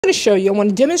To show you, I want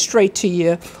to demonstrate to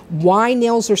you why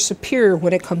nails are superior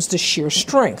when it comes to shear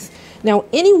strength. Now,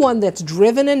 anyone that's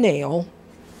driven a nail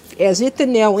has hit the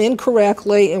nail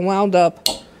incorrectly and wound up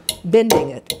bending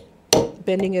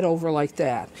it over like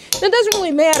that. It doesn't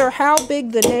really matter how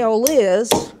big the nail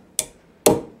is,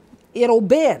 it'll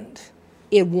bend.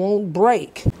 It won't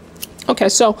break. Okay,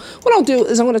 so what I'll do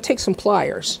is I'm going to take some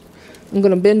pliers. I'm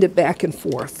going to bend it back and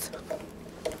forth.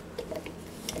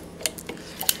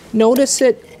 Notice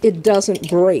it doesn't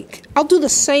break. I'll do the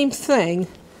same thing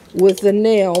with the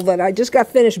nail that I just got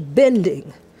finished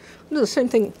bending. I'll do the same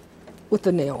thing with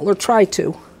the nail, or try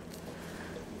to.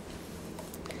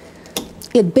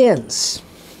 It bends.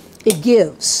 It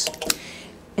gives.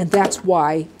 And that's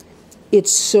why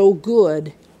it's so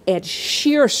good at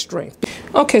shear strength.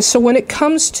 Okay, so when it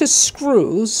comes to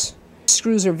screws,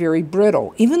 screws are very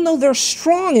brittle. Even though they're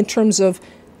strong in terms of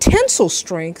tensile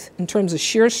strength, in terms of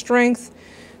shear strength,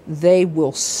 they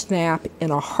will snap in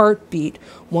a heartbeat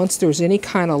once there's any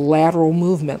kind of lateral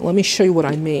movement. Let me show you what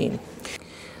I mean.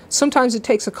 Sometimes it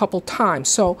takes a couple times.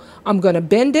 So I'm going to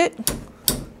bend it,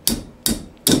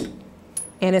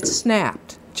 and it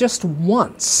snapped just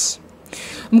once.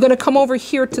 I'm going to come over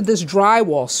here to this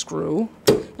drywall screw,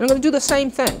 and I'm going to do the same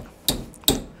thing.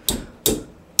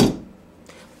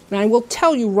 And I will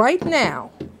tell you right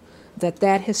now that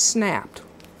that has snapped.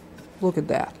 Look at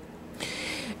that.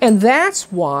 And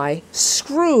that's why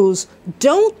screws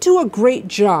don't do a great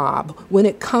job when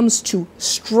it comes to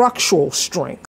structural strength.